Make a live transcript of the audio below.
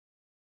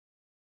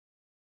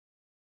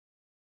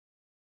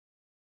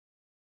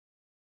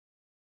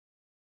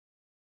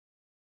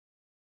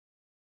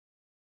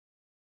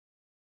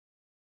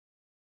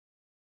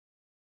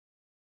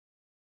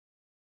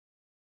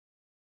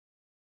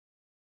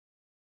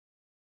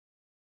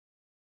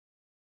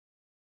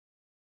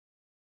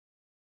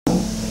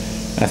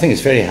I think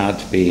it's very hard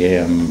to be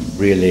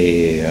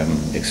really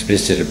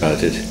explicit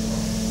about it.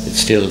 It's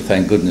still,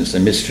 thank goodness, a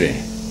mystery.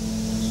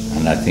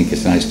 And I think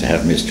it's nice to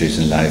have mysteries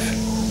in life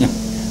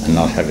and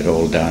not have it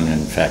all down in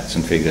facts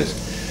and figures.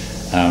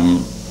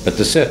 But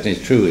the certainly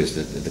true is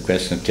that the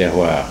question of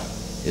terroir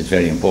is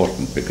very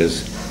important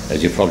because,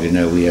 as you probably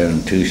know, we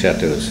own 2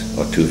 chateaux,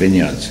 or 2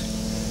 vineyards,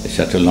 the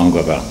Châteaux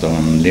Langoa Barton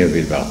and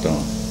Léoville Barton.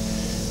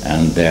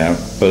 And they're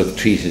both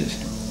treated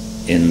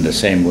in the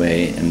same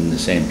way, in the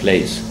same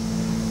place.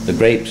 The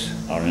grapes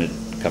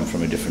come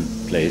from a different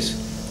place,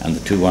 and the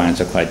 2 wines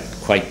are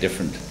quite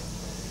different.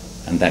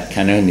 And that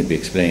can only be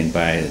explained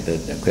by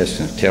the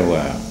question of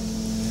terroir.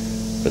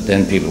 But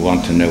then people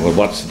want to know, well,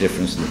 what's the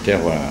difference in the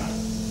terroir?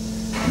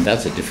 And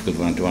that's a difficult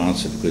one to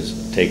answer because,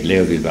 take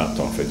Léoville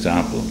Barton, for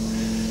example.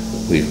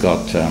 We've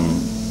got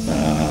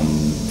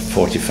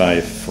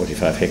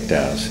 45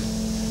 hectares.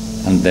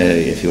 And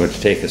if you were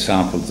to take a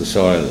sample of the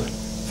soil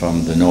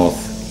from the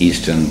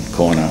northeastern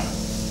corner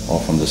or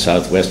from the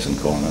southwestern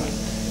corner,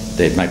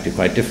 they might be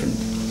quite different.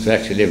 So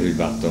actually Léoville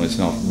Barton is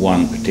not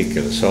one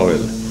particular soil.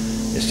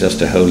 It's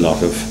just a whole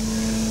lot of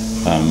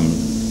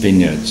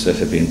vineyards that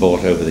have been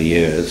bought over the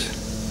years.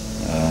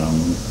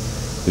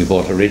 We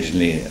bought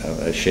originally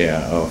a share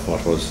of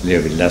what was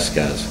Léoville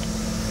Lascaz.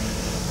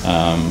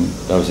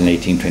 That was in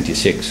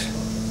 1826,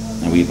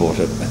 and we bought,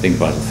 I think,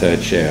 about a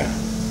 3rd share.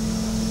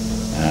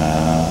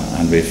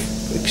 And we've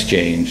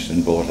exchanged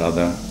and bought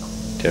other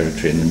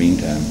territory in the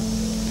meantime.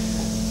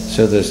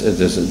 So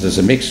there's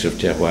a mixture of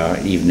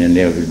terroir even in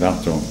Léoville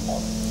Barton.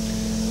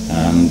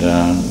 And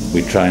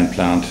we try and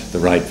plant the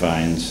right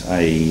vines,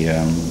 i.e.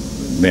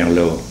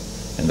 Merlot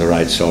in the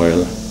right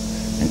soil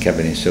and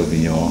Cabernet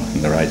Sauvignon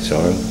in the right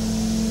soil.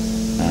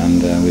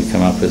 And we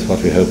come up with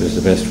what we hope is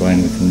the best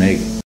wine we can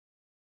make.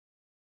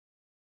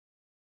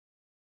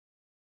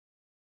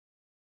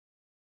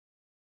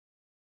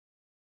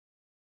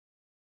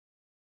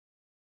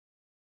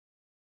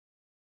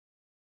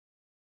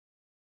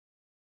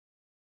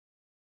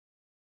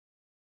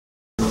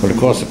 But of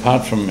course,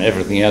 apart from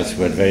everything else,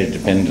 we're very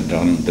dependent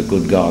on the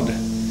good God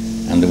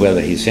and the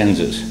weather He sends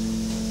us.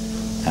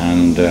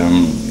 And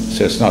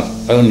so it's not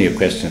only a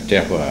question of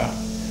terroir.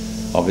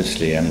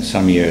 Obviously, in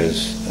some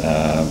years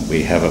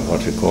we have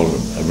what we call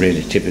a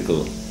really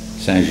typical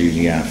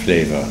Saint-Julien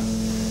flavour.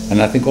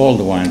 And I think all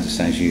the wines of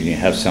Saint-Julien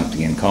have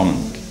something in common.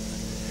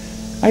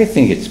 I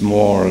think it's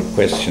more a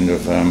question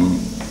of,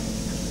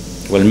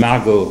 well,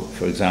 Margaux,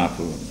 for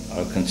example,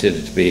 are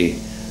considered to be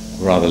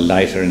rather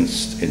lighter in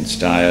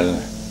style,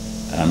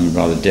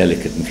 rather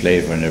delicate in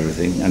flavour and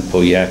everything, and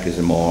Pauillac is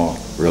a more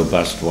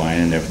robust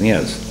wine and everything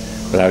else.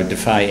 But I would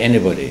defy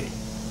anybody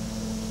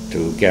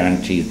to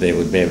guarantee they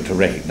would be able to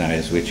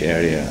recognise which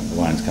area the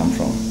wines come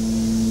from.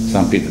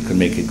 Some people can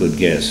make a good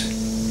guess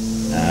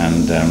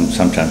and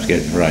sometimes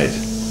get it right,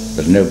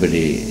 but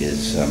nobody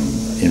is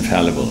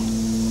infallible.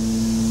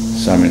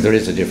 So I mean, there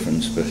is a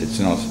difference, but it's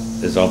not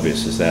as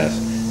obvious as that.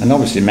 And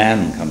obviously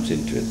man comes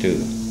into it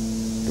too.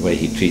 The way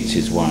he treats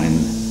his wine,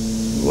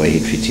 the way he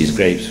treats his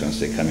grapes once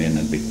they come in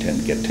and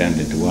get turned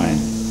into wine,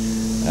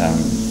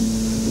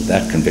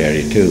 that can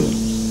vary too.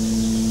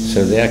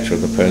 So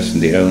the person,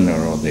 the owner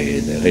or the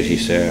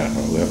régisseur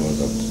or whoever,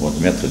 or the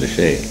maître de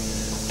chai,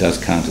 does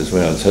count as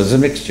well. So there's a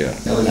mixture.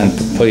 And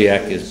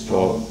Pauillac is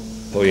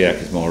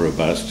more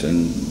robust,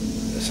 and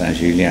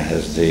Saint-Julien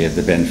has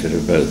the benefit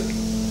of both.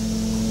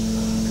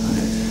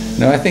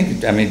 No, I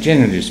think, I mean,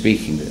 generally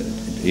speaking,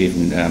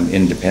 even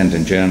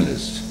independent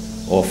journalists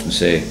often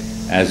say,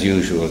 as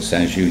usual,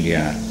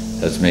 Saint-Julien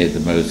has made the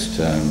most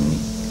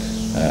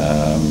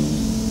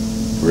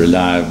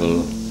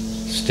reliable,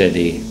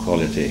 steady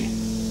quality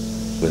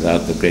without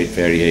the great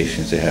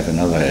variations they have in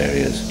other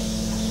areas.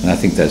 And I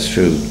think that's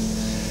true.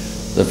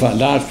 The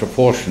large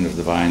proportion of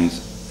the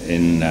vines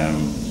in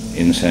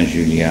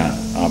Saint-Julien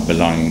are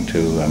belonging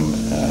to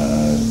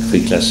Cru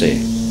Classé.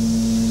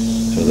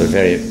 So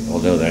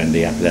although they're in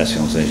the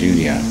appellation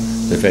Saint-Julien,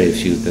 there are very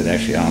few that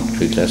actually aren't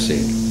Cru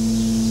Classé,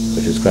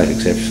 which is quite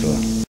exceptional.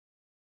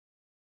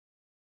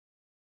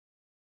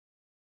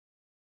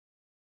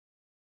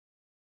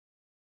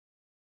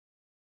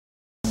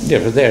 Yeah,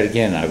 but there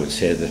again, I would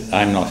say that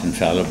I'm not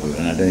infallible,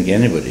 and I don't think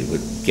anybody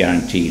would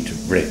guarantee to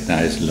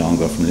recognise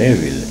Langoa from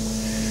Léoville.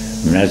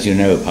 I mean, as you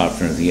know, apart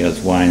from everything else,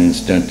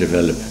 wines don't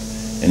develop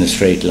in a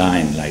straight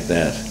line like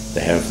that. They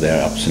have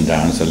their ups and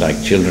downs. They're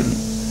like children.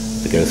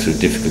 They go through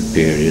difficult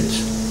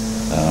periods.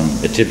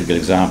 A typical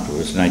example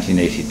was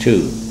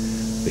 1982,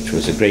 which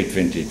was a great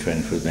vintage when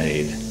it was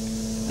made.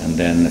 And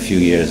then a few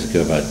years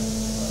ago, about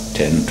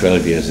 10,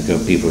 12 years ago,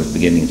 people were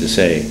beginning to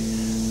say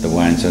the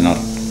wines are not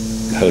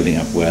holding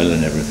up well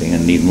and everything,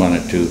 and even 1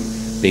 or 2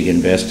 big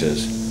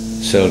investors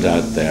sold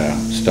out their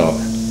stock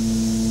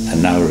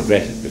and now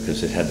regret it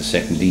because it had a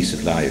second lease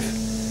of life,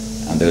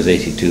 and those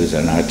 82s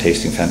are now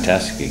tasting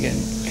fantastic again.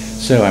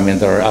 So I mean,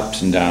 there are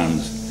ups and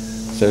downs,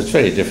 so it's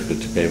very difficult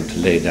to be able to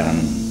lay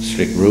down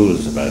strict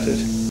rules about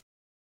it.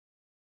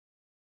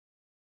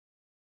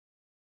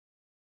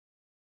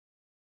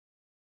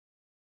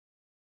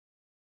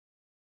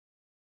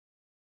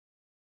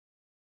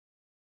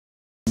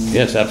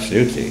 Yes,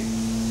 absolutely.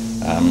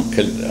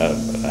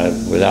 I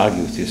will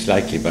argue with you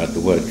slightly about the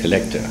word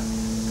collector,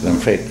 because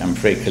I'm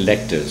afraid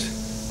collectors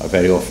are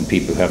very often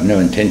people who have no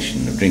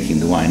intention of drinking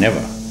the wine ever.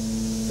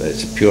 So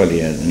it's purely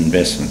an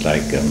investment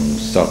like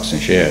stocks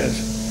and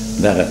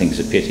shares. That I think is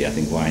a pity. I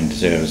think wine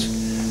deserves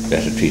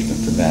better treatment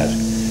than that.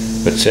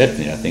 But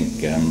certainly I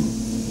think,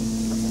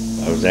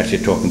 I was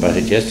actually talking about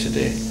it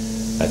yesterday,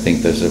 I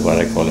think there's what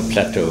I call a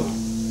plateau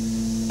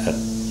at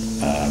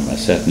a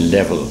certain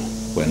level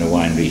when a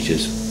wine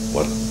reaches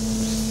what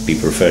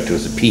people refer to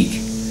as a peak.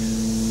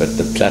 But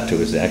the plateau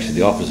is actually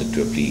the opposite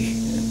to a peak.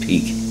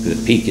 The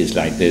peak is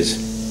like this,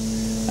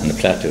 and the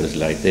plateau is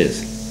like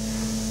this.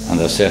 And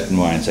there are certain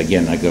wines,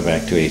 again, I go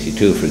back to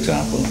 82, for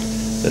example,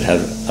 that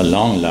have a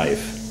long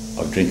life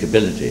of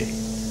drinkability.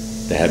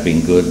 They have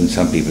been good, and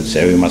some people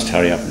say, oh, we must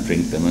hurry up and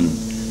drink them,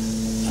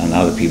 and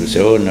other people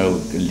say, oh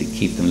no,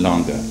 keep them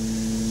longer.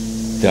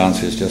 The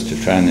answer is just to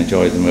try and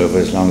enjoy them over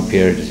as long a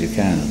period as you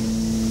can.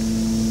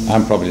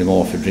 I'm probably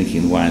more for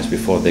drinking wines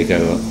before they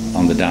go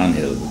on the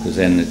downhill, because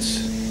then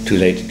it's too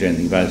late to do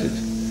anything about it.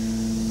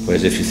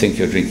 Whereas if you think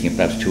you're drinking it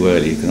perhaps too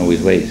early, you can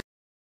always wait.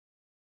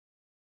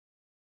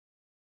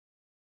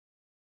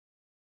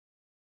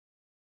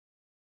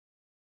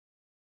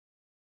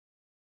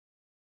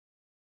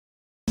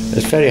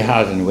 It's very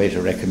hard in a way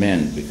to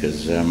recommend,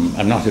 because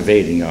I'm not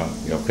evading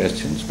your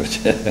questions, but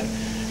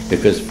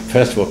because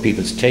first of all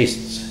people's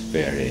tastes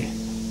vary.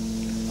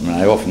 I mean,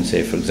 I often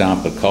say, for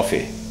example,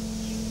 coffee.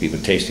 People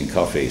tasting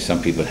coffee,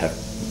 some people have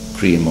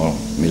cream or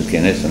milk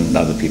in it, and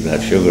other people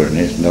have sugar in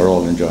it, and they're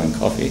all enjoying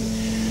coffee.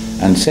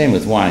 And same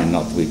with wine,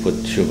 not that we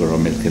put sugar or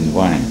milk in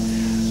wine,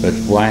 but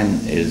wine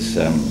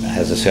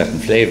has a certain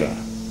flavour.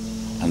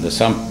 And there's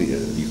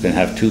you can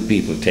have two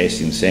people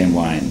tasting the same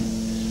wine,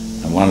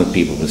 and one of the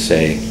people will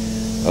say,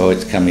 oh,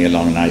 it's coming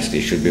along nicely,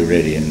 it should be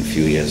ready in a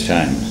few years'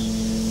 time.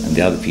 And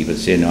the other people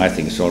say, no, I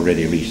think it's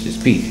already reached its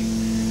peak.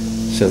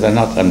 So they're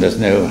not, and there's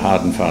no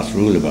hard and fast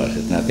rule about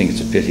it. And I think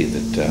it's a pity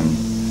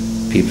that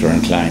people are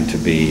inclined to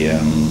be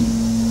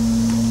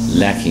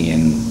lacking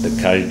in the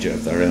courage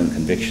of their own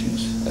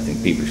convictions. I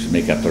think people should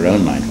make up their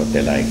own mind what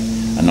they like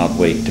and not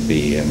wait to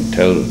be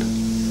told.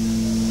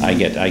 I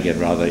get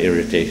rather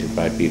irritated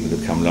by people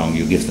who come along,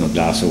 you give them a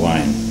glass of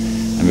wine,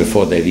 and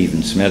before they've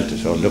even smelt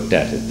it or looked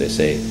at it, they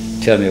say,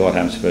 tell me what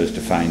I'm supposed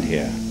to find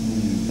here.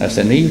 I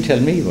said, no, you tell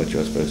me what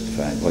you're supposed to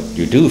find, what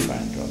you do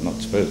find, or not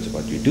supposed to,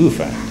 what you do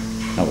find,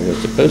 not what you're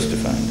supposed to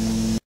find.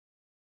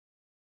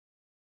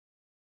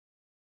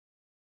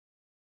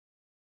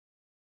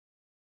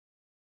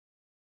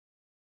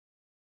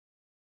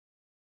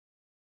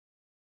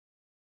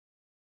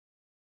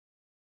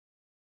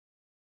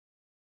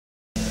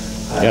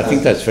 Yeah, I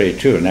think that's very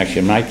true, and actually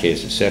in my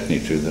case it's certainly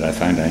true that I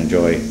find I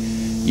enjoy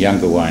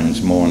younger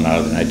wines more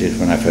now than I did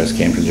when I first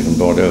came to live in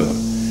Bordeaux.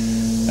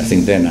 I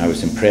think then I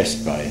was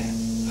impressed by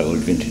old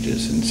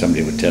vintages, and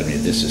somebody would tell me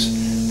this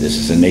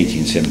is an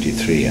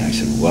 1873, and I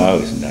said, wow,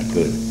 isn't that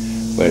good?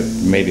 Well,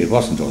 maybe it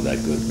wasn't all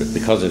that good, but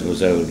because it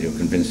was old, you're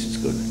convinced it's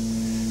good.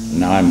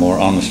 Now I'm more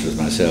honest with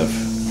myself,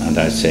 and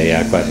I say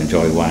I quite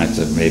enjoy wines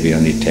that may be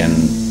only 10,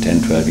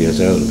 12 years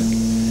old.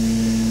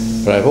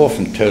 But I've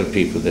often told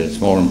people that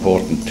it's more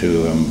important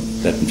to,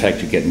 that in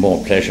fact you get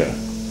more pleasure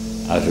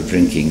out of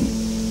drinking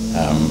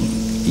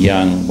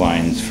young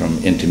wines from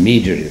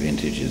intermediary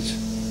vintages,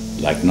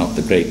 like not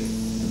the great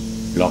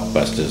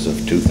blockbusters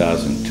of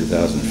 2000,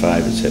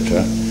 2005,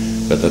 etc.,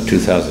 but the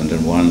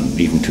 2001,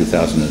 even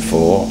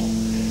 2004.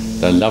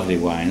 They're lovely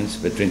wines,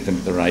 but drink them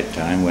at the right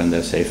time when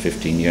they're, say,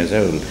 15 years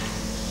old.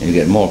 And you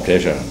get more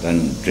pleasure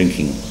than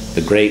drinking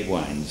the great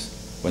wines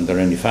when they're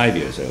only 5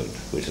 years old,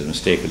 which is a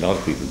mistake a lot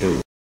of people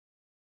do.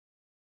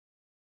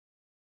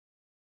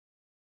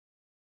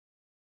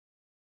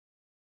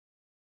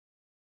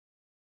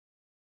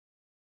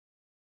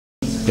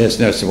 Yes,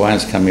 no, so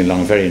wine's coming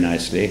along very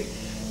nicely.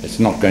 It's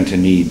not going to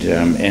need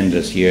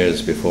endless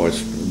years before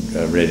it's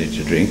ready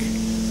to drink.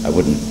 I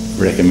wouldn't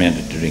recommend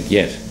it to drink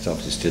yet. It's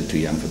obviously still too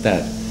young for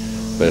that.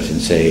 But in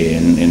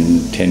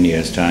 10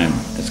 years' time,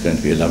 it's going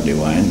to be a lovely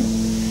wine.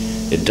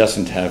 It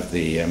doesn't have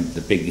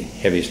the big,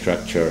 heavy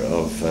structure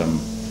of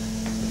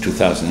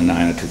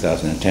 2009 or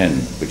 2010,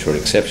 which were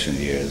exceptional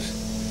years.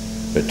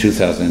 But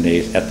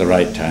 2008, at the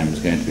right time, is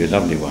going to be a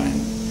lovely wine.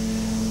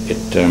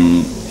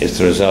 It's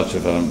the result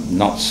of a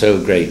not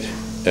so great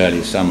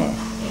early summer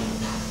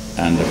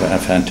and a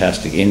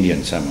fantastic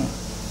Indian summer,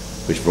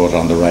 which brought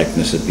on the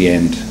ripeness at the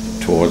end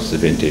towards the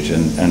vintage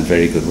and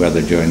very good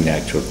weather during the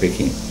actual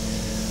picking.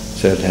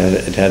 So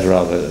it had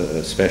rather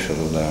a special,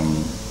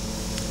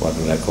 what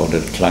would I call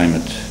it,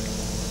 climate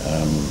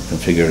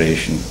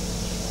configuration.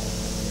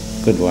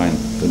 Good wine,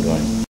 good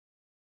wine.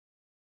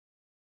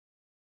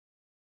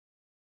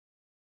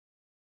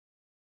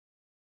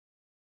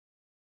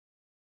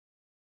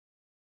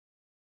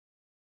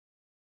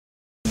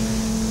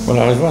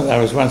 Well, I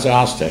was once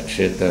asked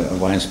actually at the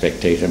Wine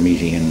Spectator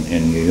meeting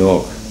in New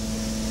York.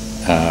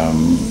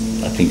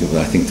 I think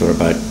there were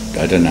about,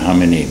 I don't know how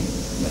many,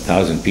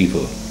 1,000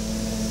 people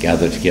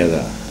gathered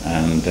together,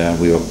 and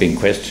we were being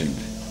questioned.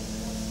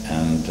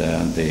 And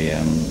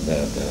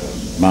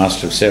the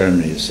master of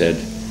ceremonies said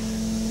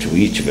to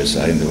each of us,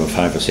 I think there were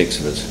 5 or 6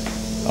 of us,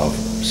 of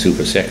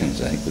super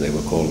seconds, I think they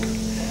were called,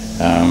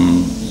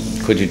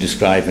 could you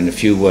describe in a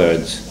few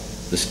words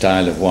the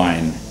style of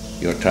wine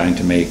you're trying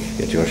to make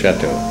at your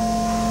chateau?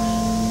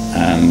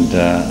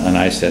 And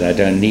I said, I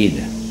don't need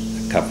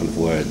a couple of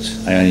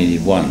words, I only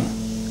need one.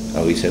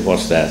 Oh, he said,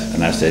 what's that?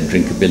 And I said,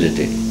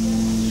 drinkability.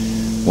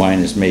 Wine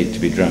is made to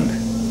be drunk,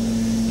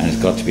 and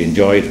it's got to be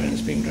enjoyed when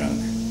it's being drunk.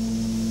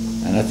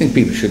 And I think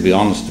people should be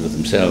honest with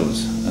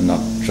themselves and not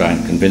try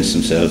and convince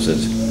themselves that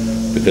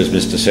because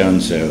Mr.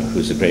 So-and-so,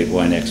 who's a great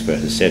wine expert,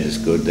 has said it's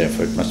good,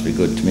 therefore it must be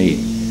good to me.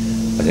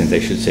 I think they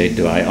should say,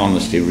 do I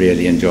honestly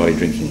really enjoy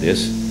drinking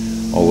this?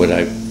 Or would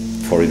I,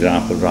 for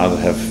example, rather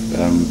have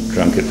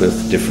drunk it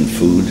with different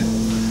food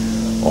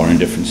or in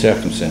different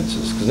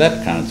circumstances? Because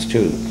that counts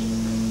too.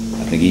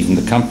 I think even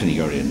the company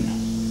you're in,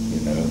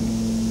 you know,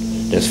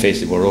 let's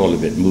face it, we're all a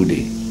bit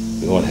moody.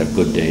 We all have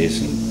good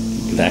days and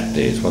black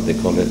days, what they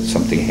call it,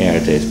 something hair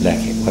days, black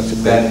hair, what's it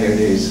called? Bad hair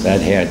days.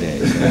 Bad hair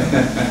days. You know.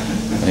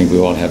 I think we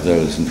all have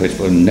those, in which,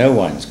 well, no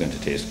wine's going to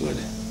taste good.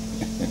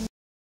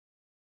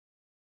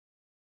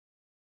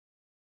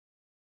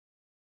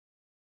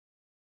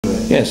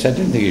 Yes, I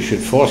don't think you should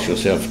force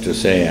yourself to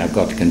say, I've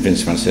got to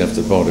convince myself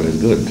that Bordeaux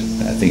is good.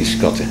 I think it's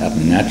got to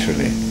happen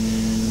naturally.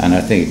 And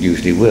I think it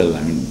usually will.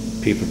 I mean,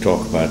 people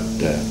talk about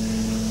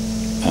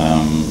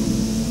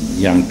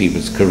young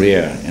people's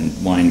career in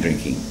wine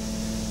drinking,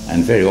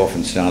 and very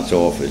often starts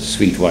off as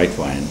sweet white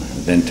wine,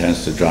 then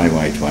turns to dry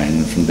white wine,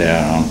 and from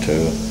there on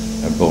to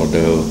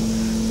Bordeaux,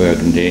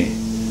 Burgundy,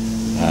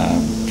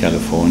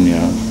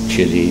 California,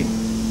 Chile,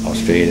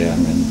 Australia. I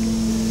mean,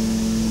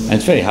 and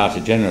it's very hard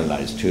to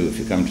generalize too. If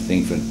you come to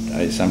think of it,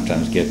 I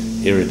sometimes get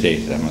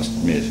irritated, I must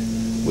admit,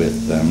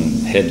 with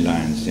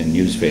headlines in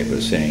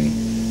newspapers saying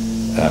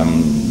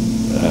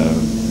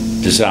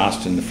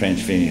disaster in the French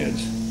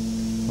vineyards.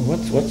 Well,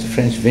 what's a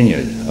French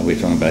vineyard? Are we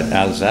talking about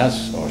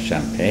Alsace or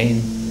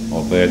Champagne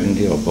or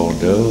Burgundy or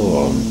Bordeaux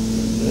or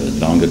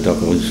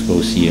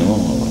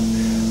Languedoc-Roussillon?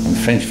 And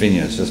French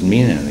vineyards doesn't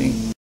mean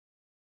anything.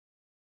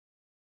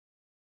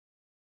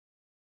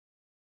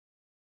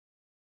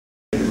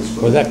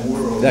 Well,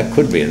 that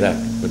could be that,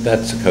 but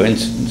that's a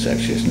coincidence,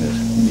 actually, isn't it?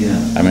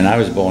 Yeah. I mean, I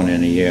was born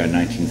in a year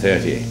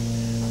 1930,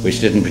 which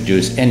didn't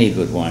produce any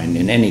good wine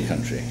in any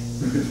country.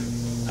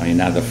 I mean,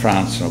 neither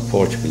France nor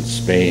Portugal,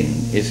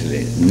 Spain,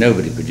 Italy,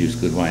 nobody produced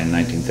good wine in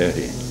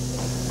 1930.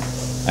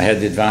 I had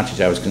the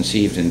advantage I was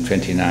conceived in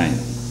 29,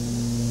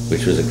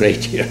 which was a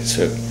great year.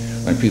 So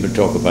when people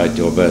talk about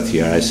your birth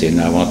year, I say,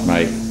 no, I want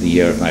the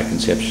year of my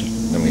conception.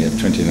 Then we had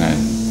 29.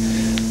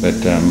 But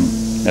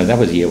now that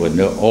was a year when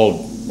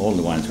all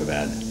the wines were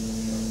bad.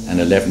 And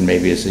 11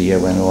 maybe is the year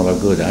when all are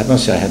good. I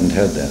must say I hadn't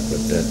heard that, but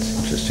that's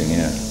interesting,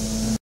 yeah.